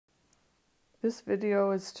This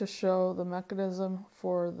video is to show the mechanism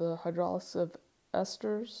for the hydrolysis of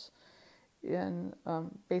esters in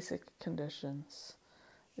basic conditions.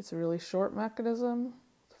 It's a really short mechanism.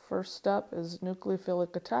 The first step is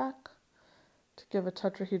nucleophilic attack to give a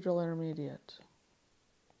tetrahedral intermediate.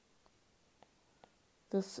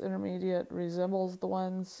 This intermediate resembles the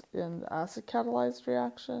ones in the acid catalyzed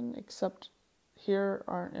reaction, except here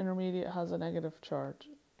our intermediate has a negative charge.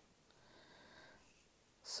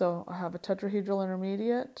 So I have a tetrahedral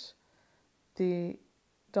intermediate, the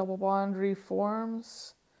double bond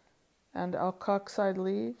reforms, and alkoxide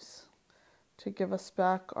leaves to give us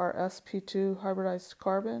back our sp2 hybridized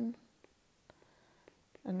carbon.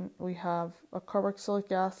 And we have a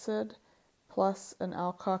carboxylic acid plus an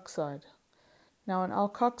alkoxide. Now an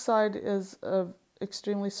alkoxide is an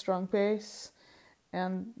extremely strong base,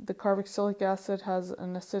 and the carboxylic acid has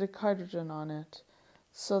an acidic hydrogen on it.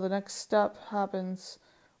 So the next step happens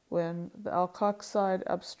when the alkoxide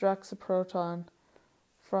abstracts a proton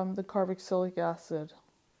from the carboxylic acid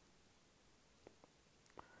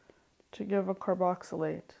to give a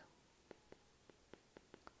carboxylate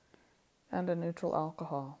and a neutral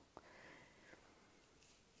alcohol.